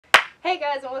Hey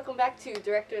guys, and welcome back to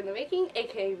Director in the Making,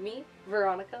 aka me,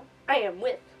 Veronica. I am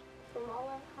with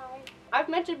Romala and I. I've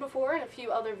mentioned before in a few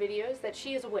other videos that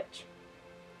she is a witch.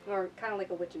 Or kind of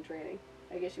like a witch in training,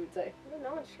 I guess you would say.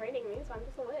 No one's training me, so I'm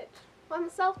just a witch. Well, I'm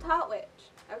a self-taught witch,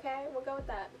 okay? We'll go with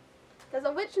that. Because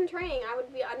a witch in training, I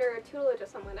would be under a tutelage of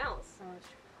someone else. Oh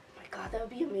my god, that would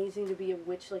be amazing to be a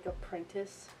witch, like,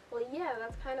 apprentice. Well, yeah,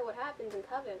 that's kind of what happens in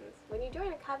covens. When you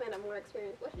join a coven of more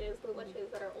experienced witches, the witches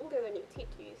that are older than you teach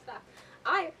you stuff.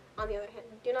 I, on the other hand,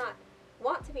 do not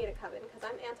want to be in a coven because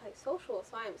I'm antisocial,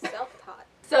 so I am self-taught.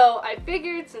 So I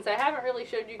figured, since I haven't really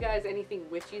showed you guys anything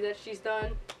witchy that she's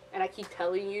done, and I keep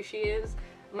telling you she is,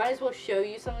 might as well show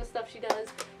you some of the stuff she does.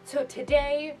 So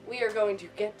today, we are going to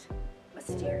get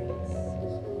mysterious.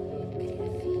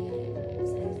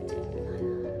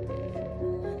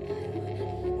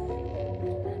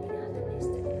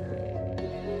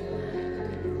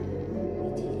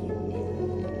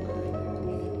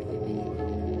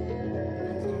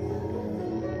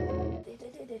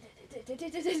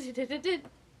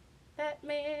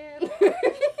 Batman.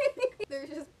 There's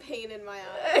just pain in my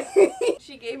eyes.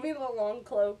 She gave me the long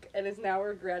cloak and is now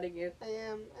regretting it. I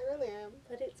am. I really am.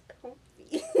 But it's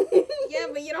comfy. Yeah,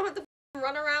 but you don't have to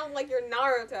run around like you're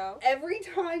Naruto. Every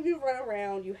time you run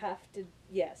around, you have to,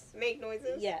 yes. Make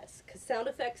noises? Yes, because sound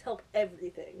effects help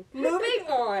everything. Moving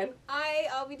on.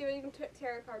 I'll be doing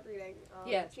tarot card reading.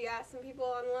 Yes. She asked some people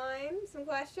online some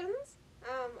questions.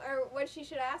 Or what she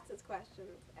should ask as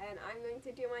questions, and I'm going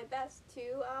to do my best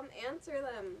to answer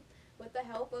them with the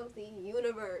help of the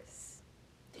universe.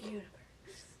 The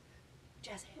universe.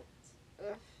 Jazz hands.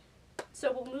 Ugh.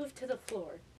 So we'll move to the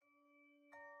floor.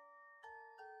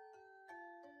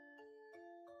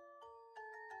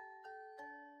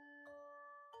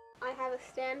 I have a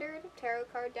standard tarot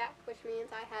card deck, which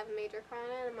means I have Major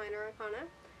Arcana and Minor Arcana.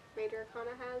 Major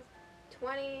Arcana has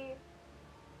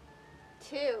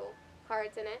 22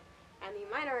 cards in it, and the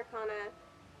Minor Arcana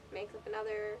makes up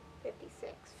another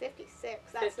 56.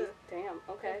 56. That's 50. Damn,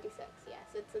 okay. 56,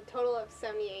 yes. It's a total of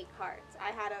 78 cards.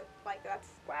 I had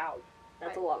that's... Wow.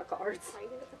 That's a lot of cards. I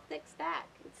think it's a thick stack.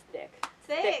 It's thick.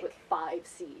 Thick! With 5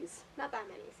 C's. Not that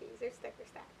many C's. There's thicker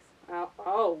stacks.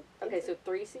 Oh. Okay, so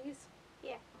 3 C's?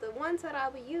 Yeah. The ones that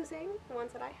I'll be using, the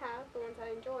ones that I have, the ones that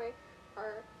I enjoy,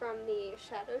 are from the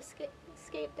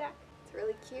Shadowscape deck. It's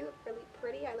really cute, really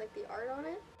pretty. I like the art on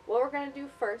it. What we're going to do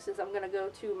first is I'm going to go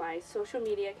to my social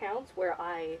media accounts where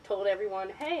I told everyone,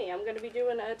 hey, I'm going to be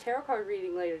doing a tarot card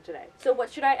reading later today. So what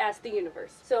should I ask the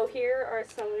universe? So here are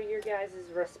some of your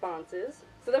guys' responses.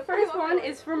 So the first one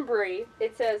is from Bree.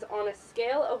 It says, on a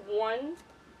scale of 1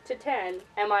 to 10,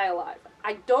 am I alive?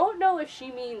 I don't know if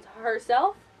she means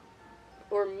herself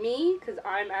or me, because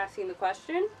I'm asking the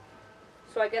question.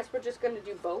 So I guess we're just going to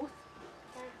do both.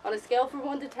 On a scale from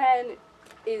 1 to 10,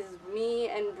 is me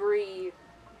and Bree...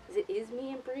 Is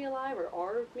me and Bree alive, or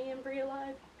are me and Bree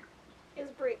alive?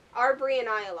 Are Bree and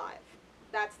I alive?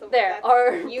 That's the there.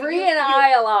 Are Bree and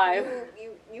I alive?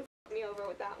 You f***ed me over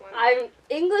with that one. I'm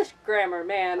English grammar,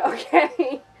 man.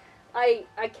 Okay, I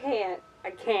can't.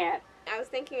 I was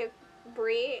thinking of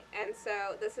Bree, and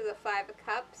so this is a 5 of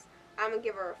Cups. I'm gonna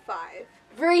give her a 5.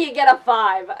 Bree, you get a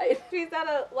 5. She's got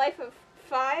a life of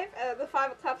 5. The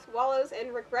 5 of Cups wallows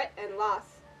in regret and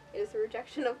loss. It is the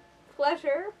rejection of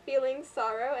pleasure, feeling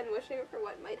sorrow, and wishing for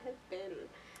what might have been.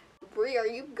 Bree, are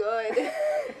you good?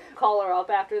 Call her up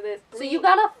after this. So you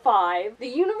got a 5. The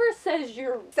universe says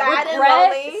you're sad and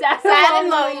lonely. Sad and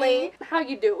lonely. How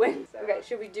you doing? So, okay,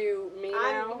 should we do me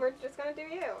now? We're just gonna do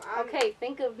you. Okay,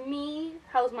 think of me.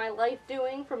 How's my life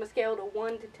doing from a scale to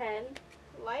 1 to 10?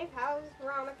 Life, how's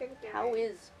Veronica doing? How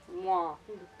is moi?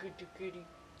 Goody goody.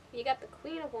 You got the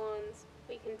Queen of Wands.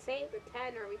 We can say it's a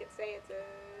 10, or we could say it's a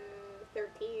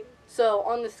 13. So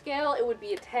on the scale, it would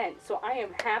be a 10. So I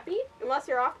am happy. Unless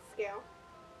you're off the scale.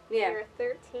 Yeah. You're a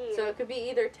 13. So it could be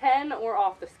either 10 or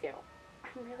off the scale.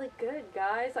 I'm really good,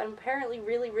 guys. I'm apparently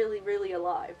really, really, really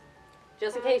alive.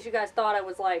 Just in case you guys thought I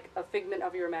was like a figment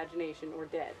of your imagination or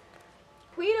dead.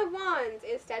 Queen of Wands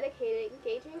is dedicated,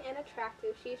 engaging, and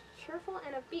attractive. She's cheerful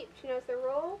and upbeat. She knows the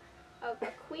role of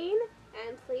a queen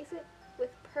and plays it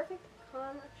with perfect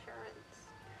calm assurance.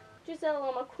 Giselle,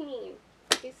 I'm a queen.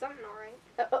 She's something alright.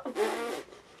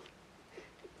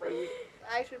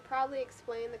 I should probably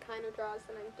explain the kind of draws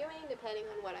that I'm doing depending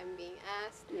on what I'm being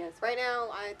asked. Yes. Right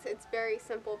now, it's very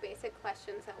simple, basic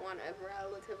questions that want a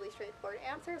relatively straightforward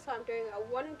answer. So I'm doing a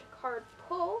 1-card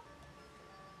pull.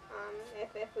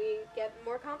 If we get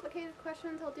more complicated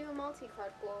questions, I'll do a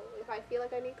multi-card pull if I feel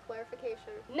like I need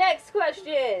clarification. Next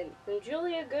question from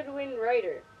Julia Goodwin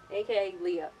Writer, aka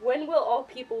Leah. When will all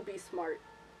people be smart?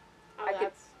 Oh, I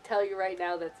can tell you right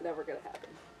now that's never gonna happen.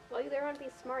 Well, there wouldn't be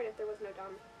smart if there was no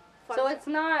dumb. Fun So stuff. it's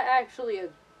not actually a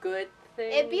good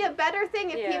thing. It'd be a better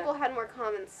thing if Yeah. people had more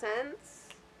common sense.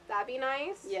 That'd be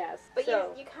nice. Yes. But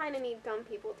so, you kind of need dumb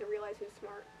people to realize who's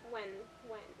smart. When.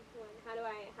 How do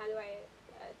I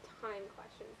time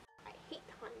question? I hate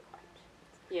time questions.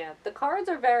 yeah, the cards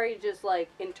are very just like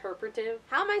interpretive.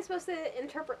 How am I supposed to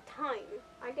interpret time?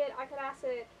 I could ask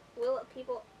it. Will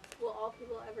all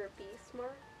people ever be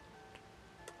smart?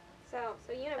 So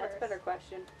universe. That's a better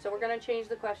question. So we're gonna change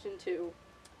the question to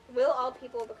Will all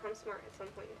people become smart at some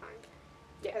point in time?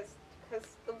 Yeah. Because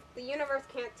the universe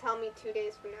can't tell me 2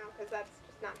 days from now, because that's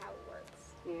just not how it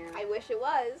works. yeah. I wish it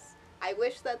was. I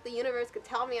wish that the universe could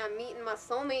tell me I'm meeting my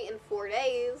soulmate in 4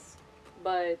 days.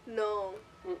 But No,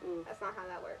 mm-mm. that's not how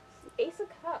that works. Ace of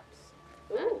Cups.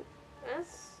 Ooh.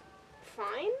 That's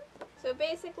fine. So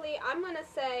basically, I'm going to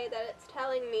say that it's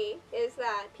telling me is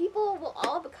that people will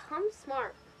all become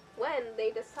smart when they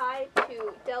decide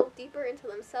to delve deeper into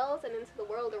themselves and into the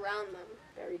world around them.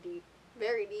 Very deep.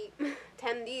 Very deep.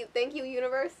 10 deep. Thank you,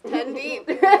 universe. 10 deep.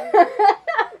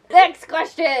 Next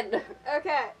question.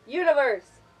 Okay. Universe.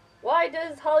 Why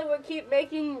does Hollywood keep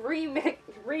making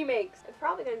remakes? It's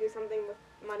probably going to do something with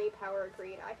money, power,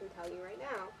 greed. I can tell you right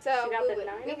now. So She got the we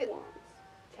 9 of could Wands.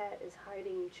 Cat is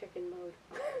hiding in chicken mode.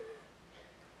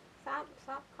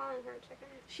 stop calling her a chicken.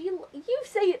 You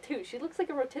say it too. She looks like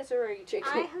a rotisserie chicken.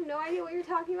 I have no idea what you're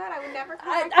talking about. I would never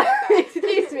call I- her cat that.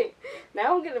 Excuse me.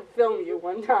 Now I'm gonna film you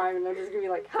one time, and I'm just gonna be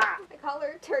like, "Ha! I call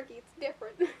her a turkey. It's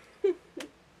different.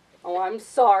 Oh, I'm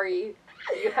sorry.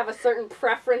 You have a certain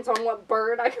preference on what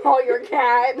bird I call your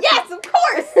cat." Yes, of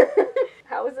course.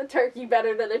 How is a turkey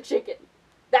better than a chicken?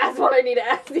 That's what I need to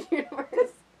ask the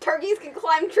universe. Turkeys can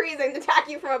climb trees and attack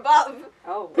you from above.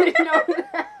 Oh, didn't know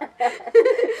that.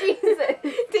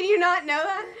 Jesus. Did you not know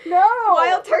that? No.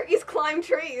 Wild turkeys climb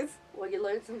trees. Well, you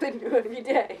learn something new every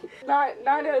day. Not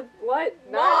a what?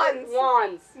 Wands.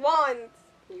 Wands. Wands.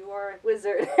 You are a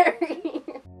wizard.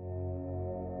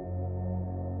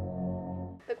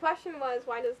 The question was,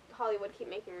 why does Hollywood keep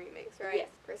making remakes, right? Yes.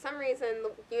 For some reason,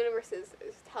 the universe is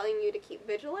telling you to keep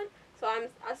vigilant, so I'm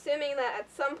assuming that at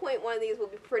some point one of these will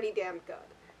be pretty damn good.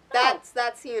 That's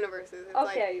the universe's. It's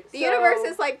Okay, like, the so- universe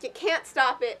is like, you can't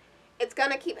stop it. It's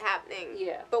gonna keep happening.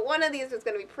 Yeah. But one of these is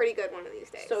gonna be pretty good one of these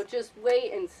days. So just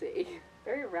wait and see.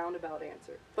 Very roundabout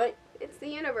answer. But, It's the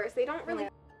universe. They don't really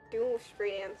do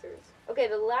straight answers. okay,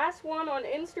 the last one on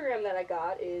Instagram that I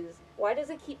got is, why does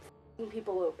it keep f***ing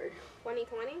people over?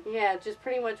 2020? Yeah, just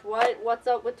pretty much what's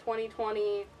up with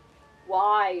 2020?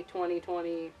 Why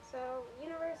 2020? So,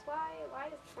 universe, why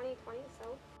is 2020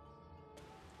 so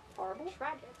Horrible?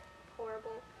 tragic,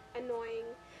 horrible, annoying,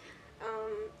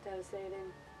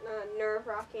 Devastating.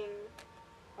 nerve-wracking,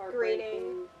 Heartbreaking.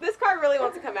 grating? This card really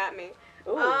wants to come at me.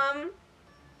 Ooh.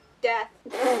 Death.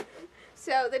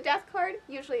 So the death card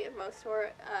usually in most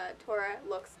Torah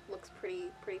looks pretty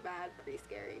bad, pretty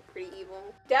scary, pretty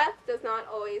evil. Death does not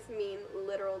always mean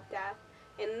literal death.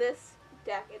 In this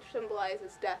deck, it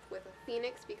symbolizes death with a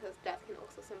phoenix because death can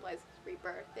also symbolize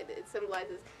rebirth. It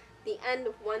symbolizes the end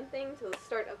of one thing to the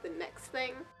start of the next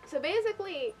thing. So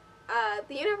basically,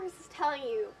 the universe is telling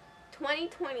you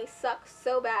 2020 sucks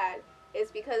so bad is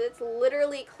because it's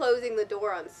literally closing the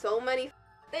door on so many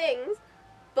things,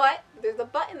 but there's a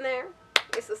button there.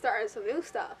 It's the start of some new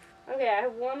stuff. Okay, I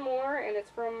have one more, and it's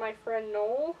from my friend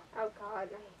Noel. Oh God,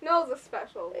 Noel's a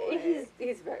special boy.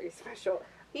 He's very special.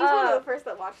 He's one of the first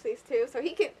that watched these too, so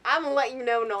he could. I'm gonna let you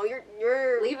know, Noel.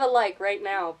 You're. Leave a like right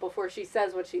now before she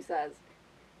says what she says.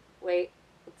 Wait,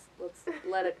 let's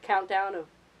let it count down of.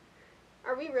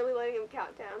 Are we really letting him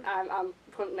count down? I'm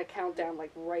putting a countdown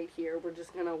like right here. We're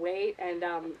just gonna wait, and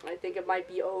I think it might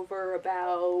be over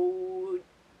about.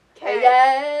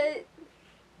 Okay.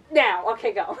 Now,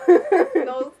 okay, go.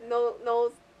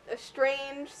 Noel's a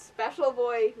strange, special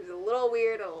boy who's a little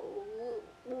weird, a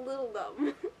little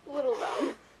dumb, little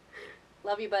dumb.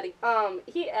 Love you, buddy.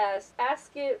 He asked,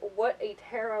 ask it what a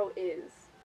tarot is.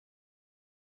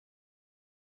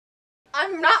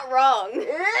 I'm not wrong.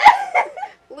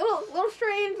 little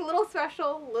strange, little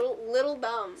special, little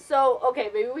dumb. So, okay,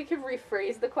 maybe we can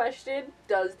rephrase the question.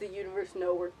 Does the universe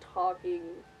know we're talking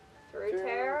Through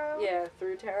tarot? Yeah,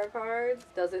 through tarot cards.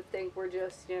 Does it think we're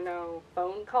just,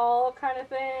 phone call kind of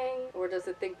thing? Or does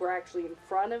it think we're actually in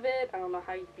front of it? I don't know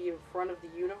how you'd be in front of the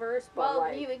universe, but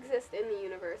Well, you exist in the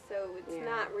universe, so it's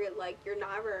not real. Like, you're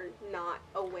never not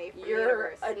away from the you're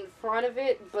universe. in front of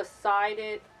it, beside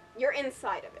it. You're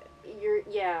inside of it. You're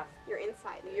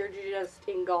inside of You're just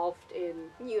engulfed in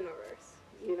universe.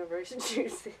 universe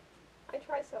juices. I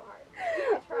tried so hard.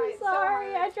 I tried I'm sorry, so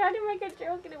hard. I tried to make a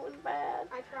joke and it was bad.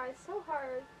 I tried so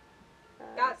hard.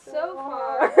 Tried Got so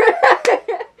far.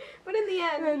 But in the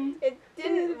end, And it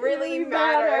didn't really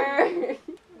matter.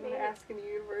 I'm asking the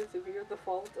universe if you're the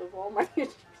fault of all my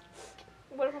issues.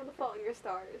 What about the fault in your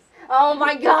stars? Oh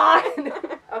my god!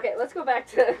 Okay, let's go back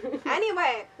to...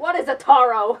 Anyway. What is a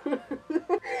taro?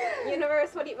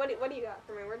 Universe, what do you got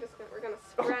for me? We're gonna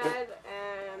spread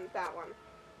and that one.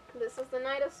 This is the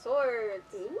Knight of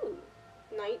Swords. Ooh.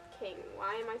 Knight King.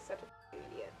 Why am I such a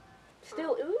idiot?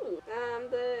 Still, ooh.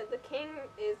 The king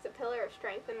is the pillar of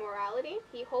strength and morality.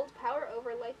 He holds power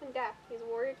over life and death. He's a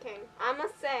warrior king. I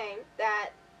must say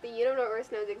that the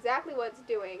universe knows exactly what it's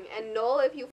doing, and Noel,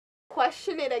 if you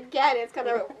question it again, it's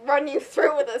gonna run you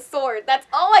through with a sword. That's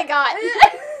all I got.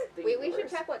 we should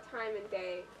check what time and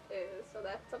day is, so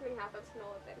that something happens to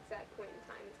Noel at that exact point in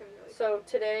time. It's gonna be really So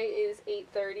today is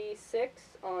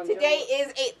 8:36 on... Today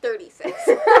is 8:36.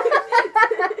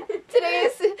 Today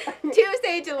is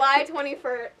Tuesday, July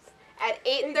 21st at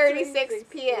 8:36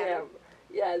 p.m.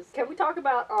 Yes. Can we talk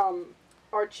about,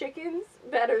 are chickens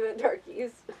better than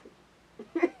turkeys?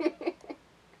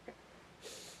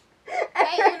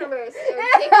 Hey, universe,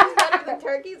 are chickens better than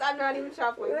turkeys? I'm not even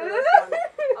shuffling for this one.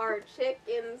 Are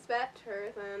chickens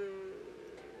better than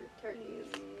turkeys?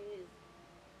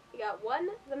 You got one,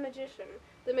 the magician.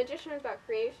 The magician is about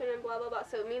creation and blah, blah, blah,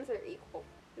 so it means they're equal.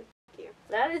 Thank you.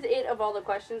 That is it of all the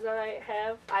questions that I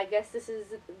have. I guess this is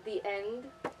the end.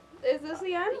 Is this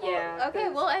the end? Yeah. Okay,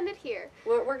 we'll end it here.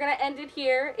 We're gonna end it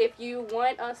here. If you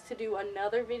want us to do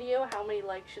another video, how many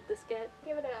likes should this get?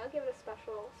 I'll give it a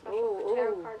special Ooh,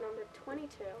 tarot ooh. card number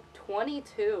 22.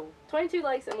 22. 22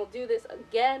 likes, and we'll do this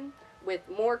again with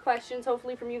more questions,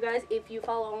 hopefully, from you guys. If you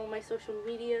follow all my social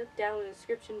media down in the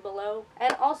description below.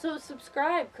 And also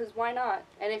subscribe, because why not?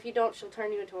 And if you don't, she'll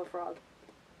turn you into a frog.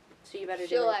 So you better do it.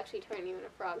 She'll actually turn you into a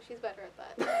frog. She's better at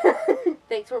that.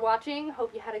 Thanks for watching.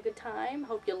 Hope you had a good time.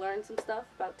 Hope you learned some stuff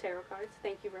about tarot cards.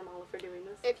 Thank you, Romala, for doing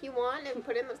this. If you want, and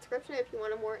put in the description if you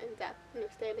want a more in-depth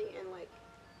understanding and, like,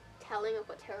 telling of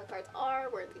what tarot cards are,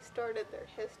 where they started, their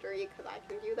history, because I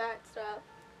can do that stuff.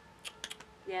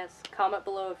 Yes. Comment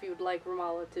below if you would like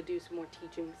Romala to do some more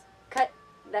teachings. Cut.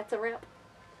 That's a wrap.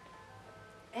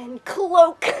 And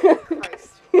cloak.